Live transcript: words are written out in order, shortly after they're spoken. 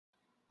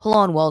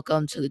Hello and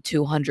welcome to the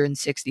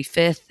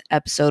 265th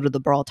episode of the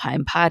Brawl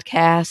Time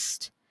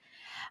Podcast.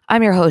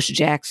 I'm your host,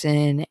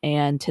 Jackson,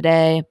 and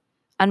today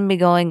I'm going to be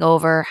going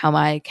over how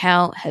my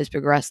account has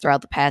progressed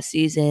throughout the past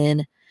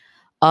season.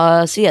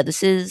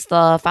 This is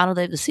the final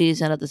day of the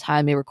season at the time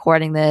of me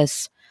recording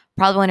this.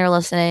 Probably when you're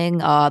listening,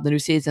 the new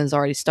season's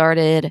already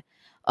started.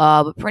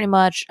 But pretty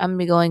much, I'm going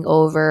to be going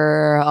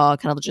over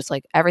kind of just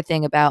like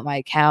everything about my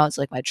accounts,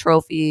 like my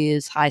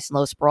trophies, highest and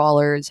lowest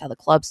brawlers, how the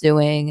club's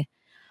doing,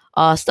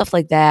 stuff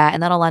like that.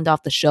 And then I'll end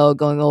off the show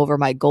going over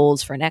my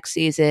goals for next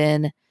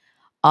season.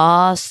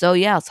 Let's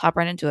hop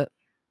right into it.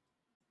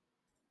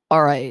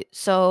 All right.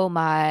 So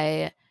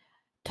my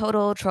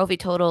total trophy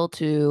total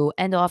to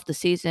end off the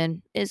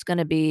season is going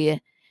to be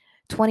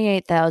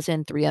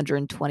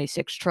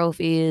 28,326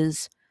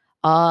 trophies.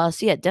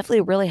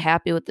 Definitely really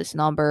happy with this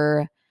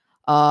number.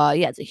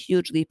 It's a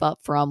huge leap up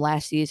from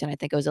last season. I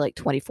think it was at like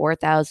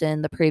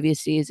 24,000 the previous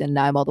season.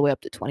 Now I'm all the way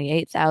up to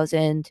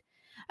 28,000.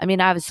 I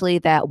mean, obviously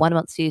that 1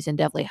 month season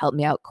definitely helped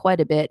me out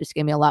quite a bit. Just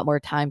gave me a lot more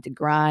time to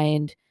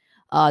grind.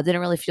 Didn't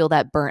really feel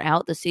that burnt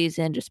out this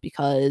season just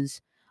because,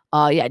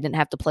 I didn't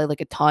have to play like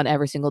a ton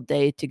every single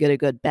day to get a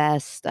good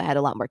best. I had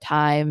a lot more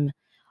time.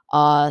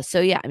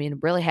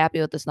 Really happy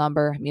with this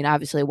number. I mean,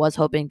 obviously, was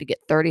hoping to get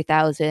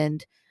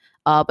 30,000,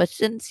 but it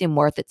didn't seem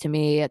worth it to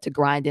me to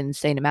grind an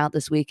insane amount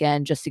this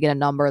weekend just to get a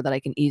number that I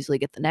can easily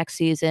get the next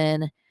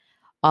season.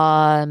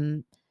 A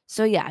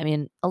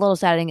little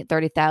sad I didn't get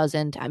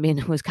 30,000. I mean,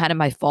 it was kind of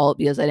my fault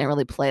because I didn't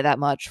really play that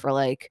much for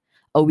like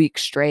a week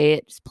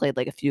straight. Just played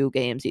like a few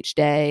games each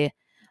day.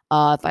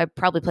 If I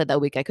probably played that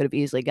week, I could have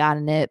easily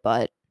gotten it,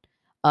 but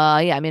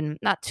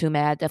not too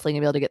mad. Definitely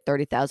gonna be able to get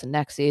 30,000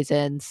 next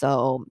season,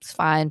 so it's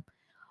fine.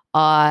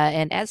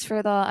 And as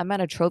for the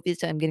amount of trophies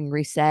that I'm getting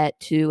reset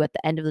to at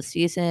the end of the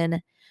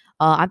season,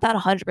 I'm not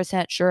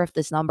 100% sure if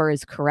this number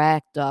is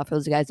correct. For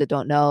those guys that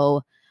don't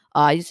know,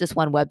 I use this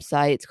one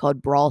website. It's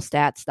called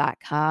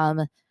brawlstats.com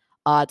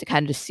to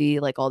kind of just see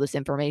like all this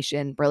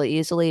information really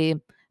easily.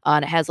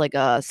 And it has like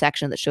a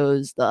section that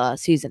shows the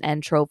season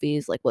end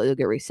trophies, like what you'll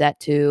get reset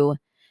to.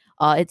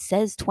 It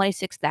says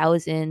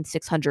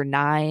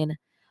 26,609.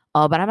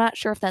 But I'm not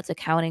sure if that's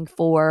accounting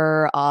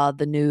for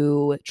the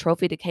new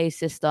trophy decay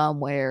system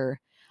where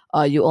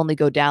you only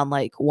go down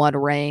like one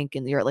rank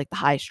and you're at like the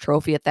highest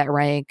trophy at that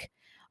rank.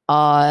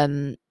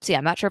 I'm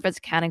not sure if it's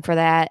accounting for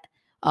that.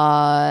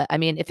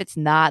 If it's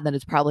not, then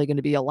it's probably going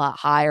to be a lot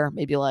higher,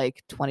 maybe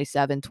like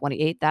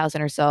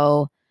 28,000 or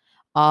so.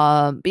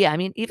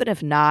 Even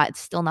if not,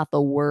 it's still not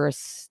the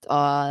worst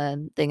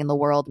thing in the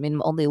world. I mean,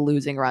 I'm only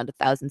losing around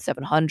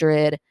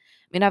 1,700. I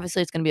mean,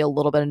 obviously, it's going to be a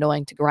little bit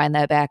annoying to grind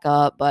that back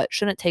up, but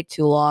shouldn't take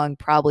too long.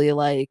 Probably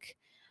like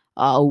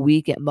a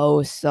week at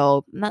most.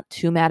 So, I'm not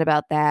too mad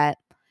about that.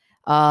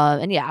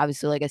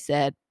 Obviously, like I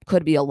said,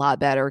 could be a lot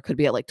better. Could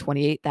be at like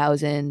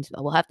 28,000.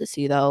 We'll have to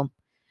see though.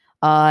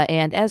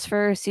 And as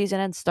for season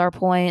end star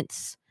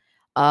points,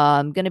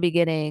 I'm going to be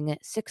getting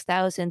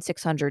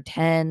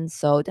 6,610.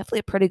 So definitely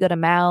a pretty good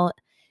amount.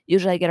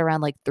 Usually I get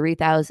around like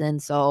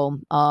 3,000. So,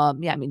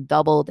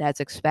 doubled as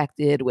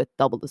expected with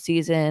double the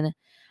season.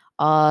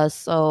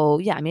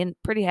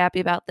 Pretty happy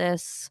about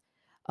this.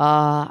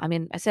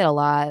 I said a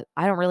lot.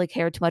 I don't really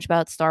care too much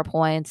about star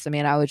points. I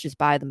mean, I would just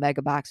buy the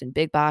mega box and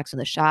big box in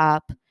the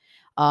shop.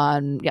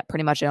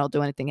 Pretty much I don't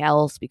do anything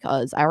else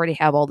because I already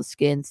have all the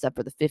skins except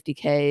for the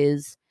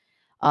 50Ks.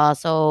 I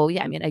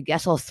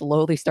guess I'll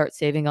slowly start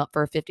saving up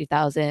for a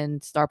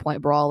 50,000 Star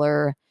Point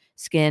Brawler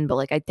skin, but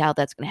like I doubt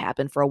that's going to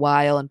happen for a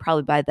while. And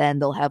probably by then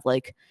they'll have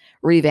like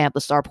revamp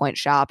the Star Point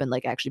shop and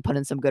like actually put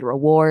in some good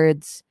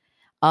rewards.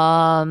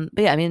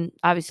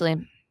 Obviously,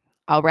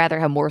 I'll rather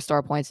have more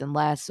Star Points than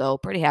less. So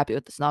pretty happy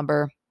with this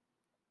number.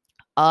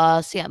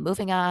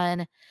 Moving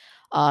on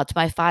to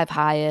my five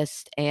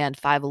highest and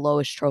five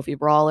lowest trophy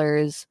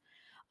brawlers.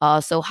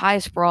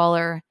 Highest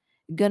brawler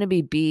gonna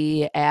be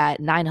B at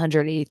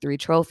 983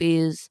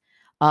 trophies.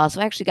 I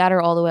actually got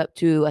her all the way up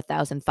to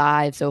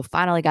 1,005. So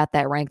finally got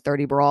that rank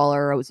 30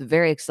 brawler. I was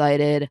very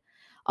excited.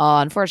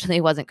 Unfortunately,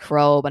 it wasn't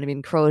Crow, but I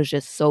mean Crow is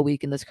just so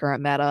weak in this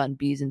current meta, and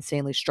B's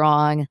insanely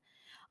strong.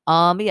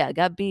 I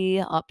got B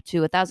up to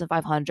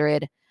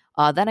 1,500.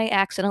 Then I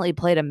accidentally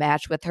played a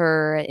match with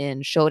her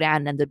in Showdown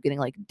and ended up getting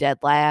like dead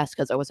last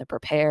because I wasn't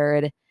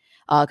prepared.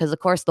 Because of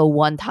course the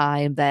one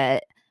time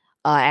that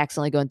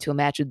accidentally go into a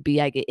match with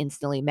B, I get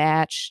instantly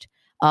matched.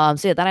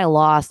 Then I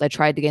lost. I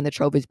tried to gain the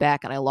trophies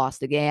back and I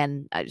lost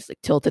again. I just like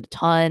tilted a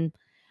ton.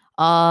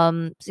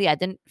 I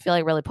didn't feel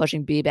like really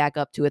pushing B back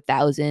up to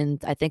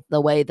 1,000. I think the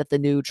way that the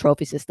new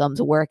trophy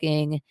system's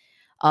working,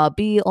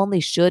 B only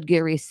should get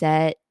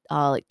reset.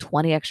 Like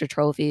 20 extra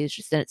trophies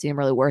just didn't seem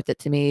really worth it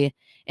to me.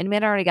 And I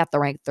mean, I already got the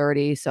rank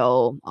 30,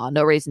 so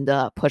no reason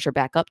to push her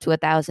back up to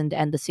 1,000 to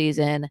end the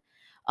season.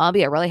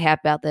 Really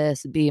happy about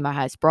this. B my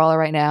highest brawler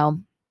right now.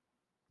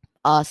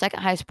 Second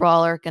highest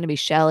brawler going to be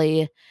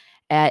Shelly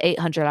at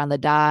 800 on the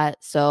dot.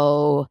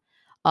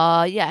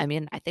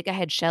 I think I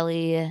had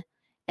Shelly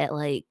at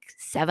like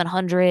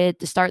 700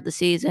 to start the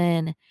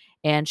season,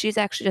 and she's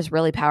actually just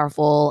really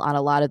powerful on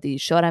a lot of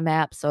these showdown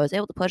maps. So I was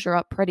able to push her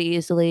up pretty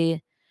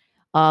easily.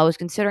 I was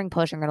considering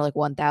pushing her to like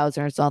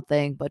 1,000 or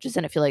something, but just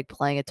didn't feel like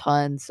playing a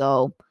ton.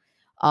 So,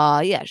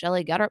 yeah,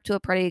 Shelly got her up to a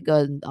pretty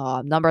good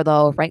number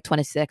though. Ranked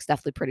 26,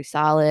 definitely pretty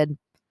solid.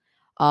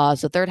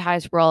 So third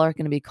highest brawler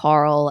going to be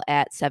Carl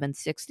at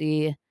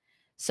 760.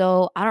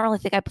 So I don't really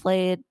think I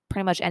played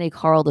pretty much any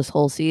Carl this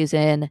whole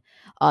season.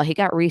 He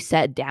got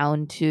reset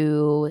down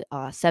to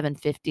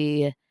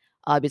 750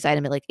 because I had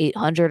him at like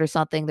 800 or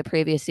something the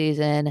previous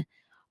season.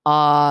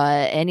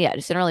 And yeah,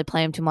 just didn't really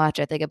play him too much.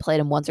 I think I played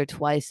him once or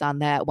twice on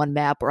that one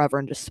map where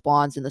everyone just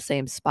spawns in the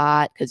same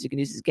spot because you can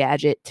use his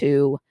gadget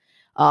to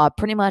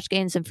pretty much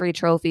gain some free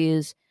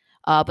trophies.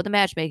 But the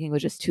matchmaking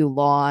was just too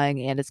long,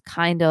 and it's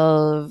kind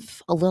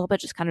of a little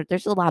bit just kind of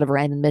there's a lot of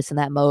randomness in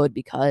that mode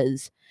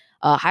because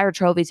higher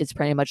trophies, it's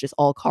pretty much just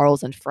all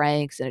Carls and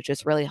Franks, and it's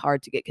just really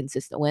hard to get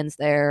consistent wins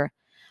there.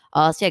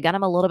 So yeah, got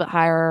him a little bit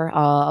higher,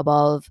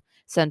 above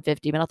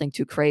 750, but nothing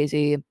too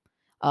crazy.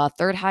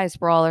 Third highest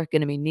brawler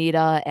gonna be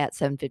Nita at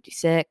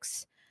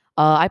 756.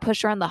 I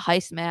pushed her on the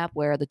heist map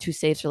where the two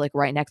safes are like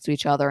right next to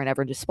each other and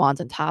everyone just spawns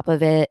on top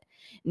of it.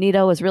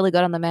 Nita was really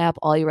good on the map.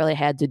 All you really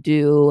had to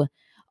do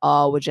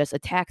would just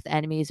attack the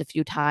enemies a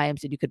few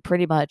times and you could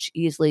pretty much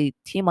easily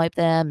team wipe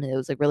them. It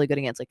was like really good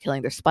against like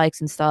killing their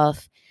spikes and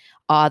stuff.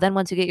 Then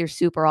once you get your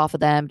super off of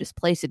them, just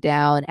place it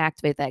down,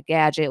 activate that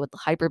gadget with the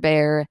hyper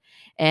bear,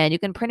 and you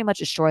can pretty much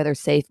destroy their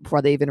safe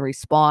before they even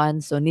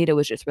respawn. So Nita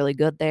was just really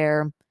good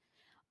there.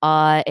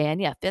 And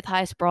yeah, fifth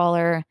highest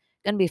brawler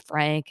gonna be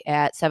Frank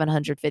at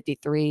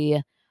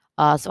 753.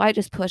 So I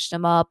just pushed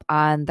him up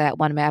on that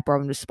one map where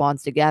everyone just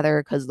spawns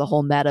together because the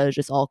whole meta is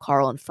just all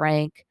Carl and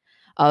Frank.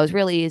 It was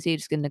really easy,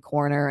 just get in the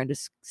corner and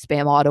just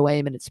spam auto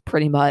aim, and it's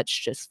pretty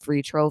much just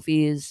free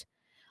trophies.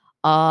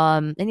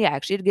 And yeah,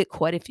 actually to get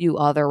quite a few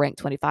other rank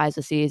 25s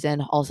this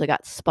season. Also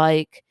got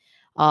Spike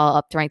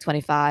up to rank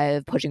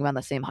 25, pushing him on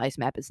the same heist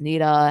map as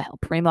Nita. El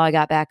Primo I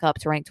got back up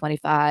to rank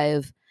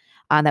 25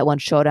 on that one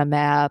Showdown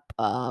map.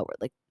 Where,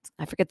 like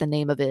I forget the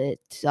name of it.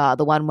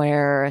 The one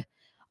where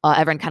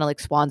everyone kind of like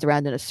spawns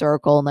around in a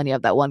circle, and then you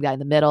have that one guy in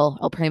the middle.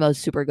 El Primo's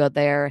super good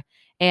there.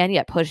 And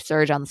yeah, push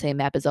Surge on the same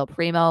map as El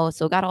Primo.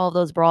 So got all of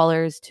those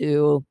brawlers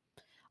to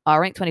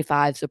rank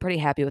 25. So pretty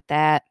happy with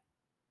that.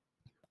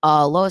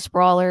 Lowest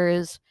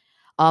brawlers.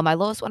 My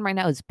lowest one right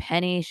now is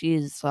Penny.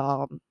 She's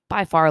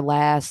by far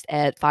last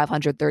at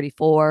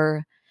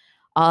 534.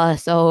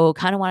 So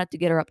kind of wanted to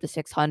get her up to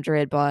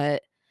 600,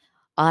 but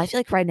I feel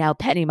like right now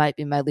Penny might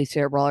be my least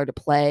favorite brawler to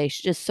play.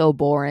 She's just so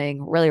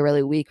boring, really,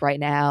 really weak right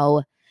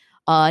now.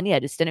 And yeah,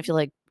 just didn't feel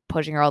like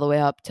pushing her all the way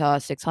up to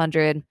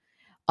 600.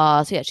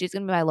 So yeah, she's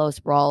gonna be my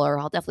lowest brawler.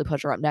 I'll definitely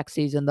push her up next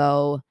season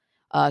though.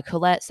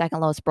 Colette,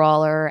 second lowest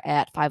brawler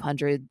at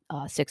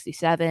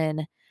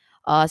 567.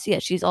 So yeah,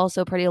 she's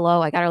also pretty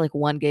low. I got her like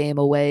one game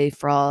away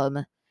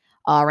from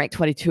rank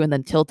 22 and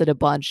then tilted a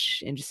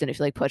bunch and just didn't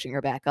feel like pushing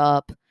her back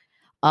up.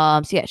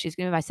 So yeah, she's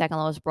gonna be my second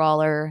lowest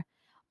brawler.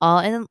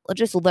 And then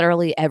just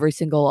literally every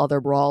single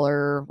other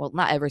brawler, well,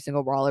 not every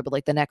single brawler, but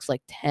like the next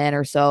like 10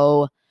 or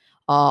so,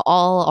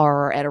 all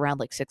are at around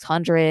like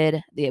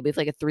 600. Yeah, we have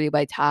like a three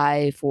by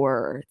tie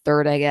for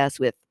third, I guess,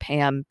 with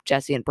Pam,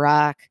 Jesse, and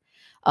Brock.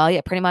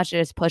 Yeah, pretty much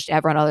just pushed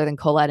everyone other than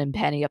Colette and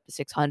Penny up to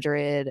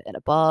 600 and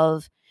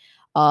above.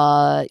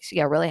 So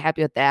yeah, really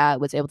happy with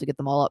that. Was able to get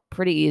them all up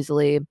pretty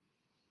easily.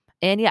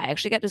 And yeah, I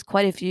actually got just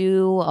quite a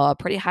few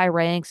pretty high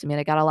ranks. I mean,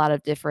 I got a lot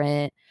of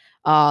different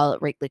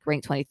rank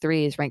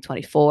 23s, rank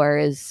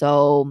 24s.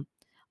 So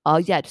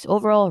yeah, just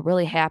overall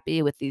really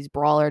happy with these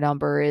brawler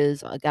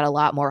numbers. I got a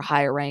lot more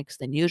higher ranks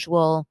than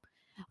usual.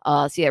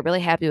 So yeah,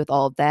 really happy with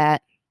all of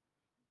that.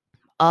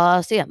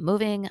 So yeah,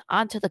 moving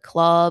on to the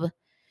club.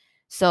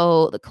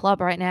 So the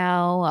club right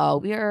now,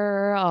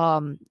 we're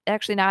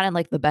actually not in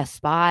like the best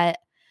spot.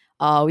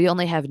 We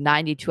only have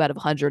 92 out of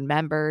 100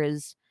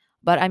 members,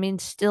 but I mean,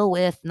 still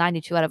with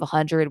 92 out of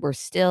 100, we're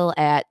still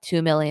at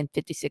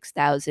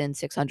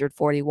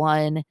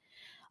 2,056,641.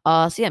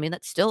 So yeah, I mean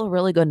that's still a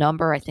really good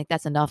number. I think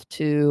that's enough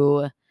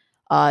to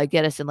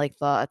get us in like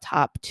the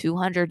top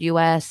 200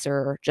 US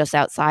or just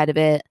outside of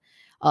it,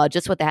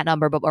 just with that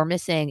number. But we're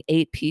missing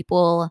 8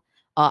 people.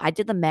 I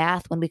did the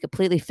math when we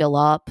completely fill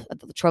up.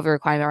 The trophy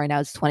requirement right now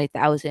is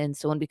 20,000.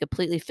 So when we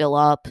completely fill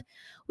up,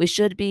 we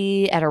should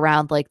be at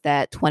around like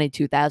that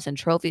 22,000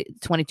 trophy,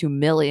 22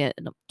 million,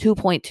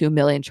 2.2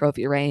 million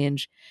trophy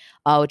range,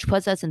 which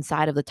puts us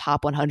inside of the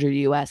top 100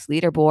 US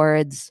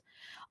leaderboards.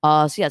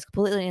 So yeah, it's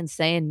completely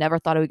insane. Never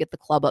thought I would get the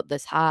club up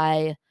this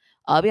high.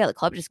 But yeah, the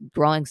club just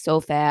growing so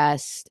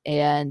fast,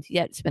 and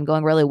yeah, it's been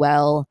going really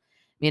well.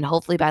 I mean,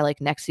 hopefully by like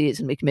next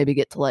season we can maybe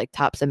get to like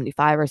top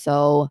 75 or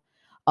so.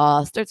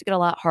 Starts to get a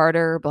lot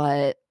harder,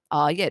 but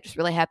yeah, just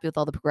really happy with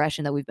all the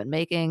progression that we've been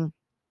making.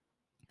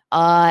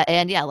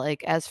 And yeah,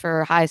 like as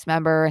for highest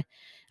member,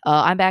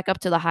 I'm back up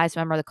to the highest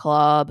member of the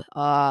club.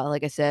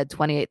 Like I said,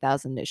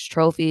 28,000 ish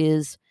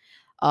trophies.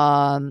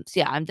 So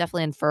yeah, I'm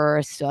definitely in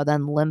first. So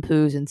then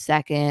Limpu's in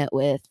second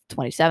with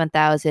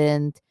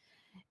 27,000.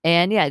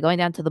 And yeah, going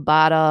down to the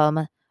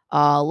bottom,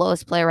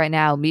 lowest player right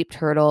now, Meep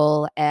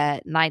Turtle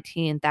at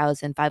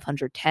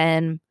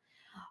 19,510.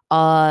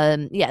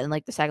 Yeah, and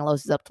like the second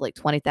lowest is up to like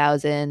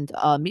 20,000.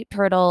 Meat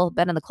Turtle,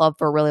 been in the club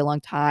for a really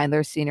long time.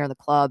 They're a senior in the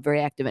club, very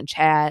active in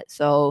chat.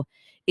 So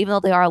even though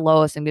they are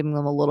lowest, I'm giving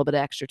them a little bit of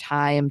extra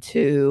time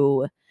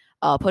to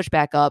push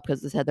back up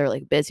because they said they're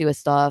like busy with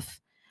stuff.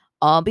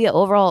 But yeah,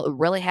 overall,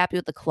 really happy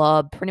with the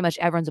club. Pretty much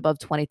everyone's above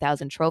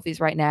 20,000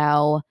 trophies right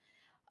now.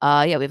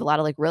 Yeah, we have a lot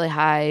of like really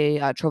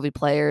high trophy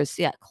players.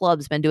 Yeah,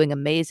 club's been doing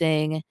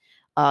amazing.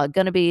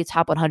 Gonna be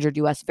top 100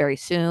 US very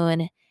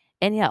soon.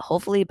 And yeah,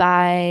 hopefully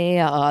by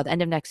the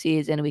end of next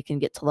season, we can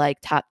get to like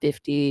top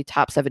 50,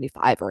 top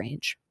 75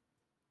 range.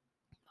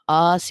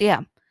 So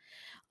yeah.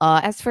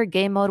 As for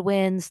game mode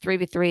wins,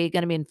 3v3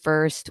 going to be in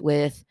first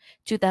with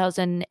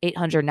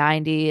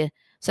 2,890.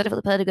 So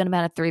definitely played a good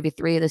amount of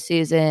 3v3 this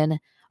season.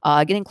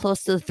 Getting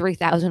close to the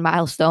 3,000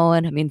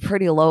 milestone. I mean,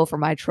 pretty low for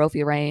my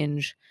trophy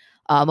range.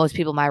 Most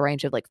people in my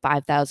range have like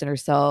 5,000 or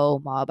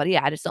so. But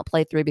yeah, I just don't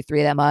play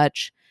 3v3 that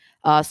much.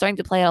 Starting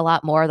to play it a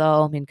lot more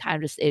though. I mean, kind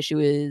of just the issue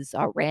is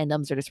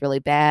randoms are just really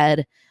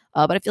bad.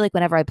 But I feel like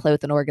whenever I play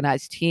with an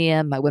organized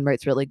team, my win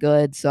rate's really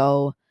good.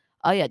 So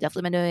oh yeah,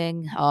 definitely been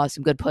doing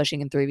some good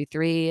pushing in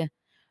 3v3.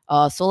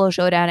 Solo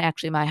showdown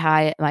actually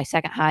my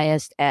second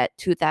highest at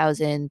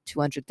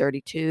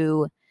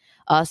 2,232.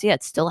 So yeah,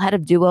 it's still ahead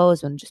of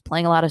duos. I'm just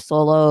playing a lot of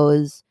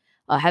solos,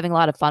 having a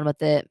lot of fun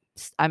with it.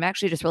 I'm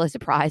actually just really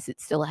surprised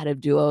it's still ahead of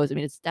duos. I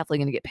mean, it's definitely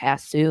going to get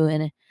passed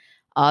soon.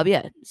 But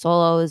yeah,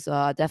 solos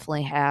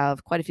definitely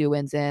have quite a few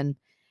wins in.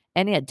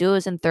 And yeah,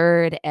 duos in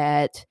third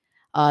at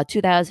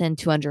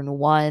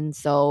 2,201.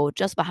 So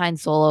just behind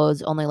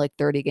solos, only like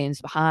 30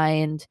 games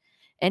behind.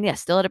 And yeah,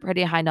 still at a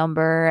pretty high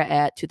number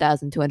at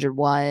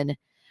 2,201.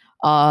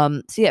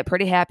 So yeah,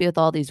 pretty happy with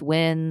all these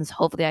wins.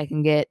 Hopefully I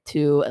can get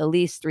to at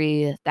least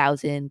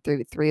 3,000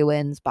 3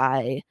 wins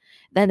by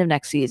the end of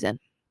next season.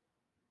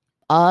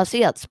 So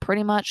yeah, it's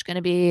pretty much going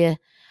to be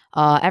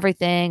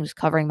everything, just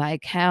covering my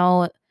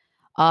account.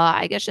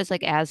 I guess just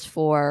like as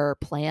for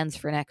plans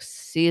for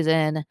next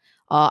season,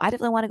 I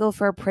definitely want to go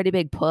for a pretty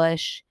big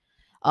push.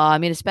 I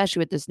mean, especially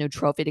with this new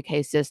trophy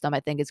decay system,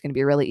 I think it's going to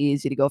be really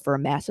easy to go for a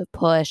massive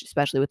push,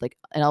 especially with like,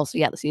 and also,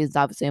 yeah, the season's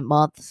obviously a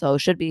month, so it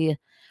should be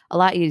a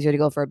lot easier to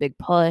go for a big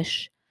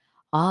push.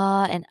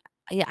 And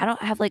yeah, I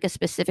don't have like a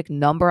specific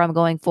number I'm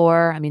going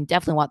for. I mean,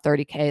 definitely want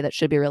 30K. That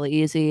should be really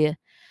easy.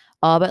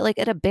 But like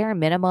at a bare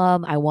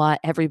minimum, I want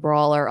every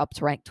brawler up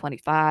to rank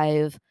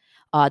 25.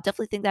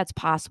 Definitely think that's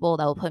possible.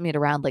 That will put me at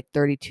around like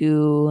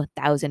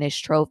 32,000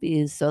 ish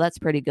trophies. So that's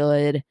pretty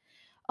good.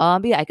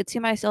 But yeah, I could see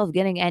myself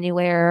getting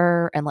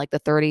anywhere in like the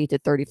 30 to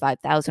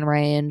 35,000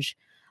 range.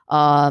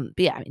 But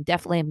yeah, I mean,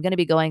 definitely I'm going to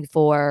be going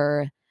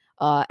for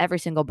every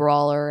single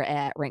brawler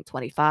at rank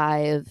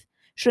 25.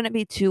 Shouldn't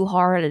be too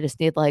hard. I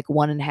just need like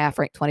 1.5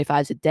 rank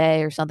 25s a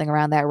day or something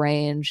around that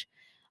range.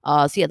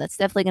 So yeah, that's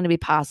definitely going to be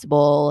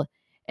possible.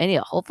 And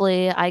yeah,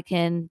 hopefully I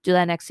can do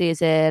that next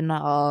season.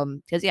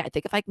 Because yeah, I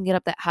think if I can get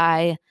up that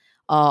high,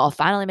 I'll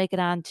finally make it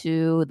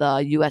onto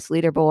the US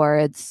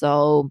leaderboards.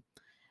 So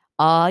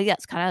yeah,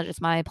 it's kind of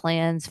just my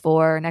plans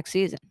for next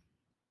season.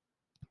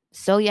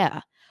 So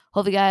yeah,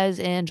 hope you guys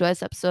enjoy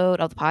this episode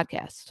of the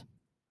podcast.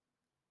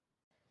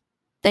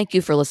 Thank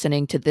you for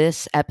listening to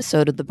this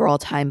episode of the Brawl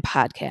Time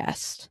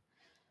podcast.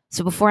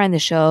 So before I end the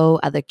show,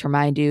 I'd like to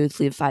remind you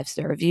to leave a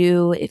 5-star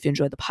review if you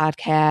enjoy the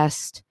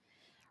podcast.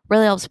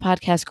 Really helps the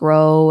podcast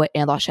grow,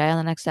 and I'll share on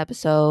the next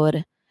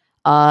episode.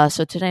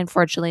 So today,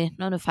 unfortunately,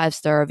 no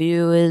 5-star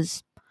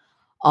reviews.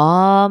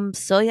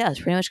 So yeah,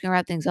 it's pretty much gonna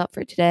wrap things up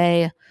for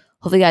today.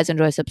 Hopefully you guys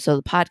enjoy this episode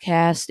of the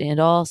podcast,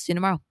 and I'll see you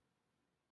tomorrow.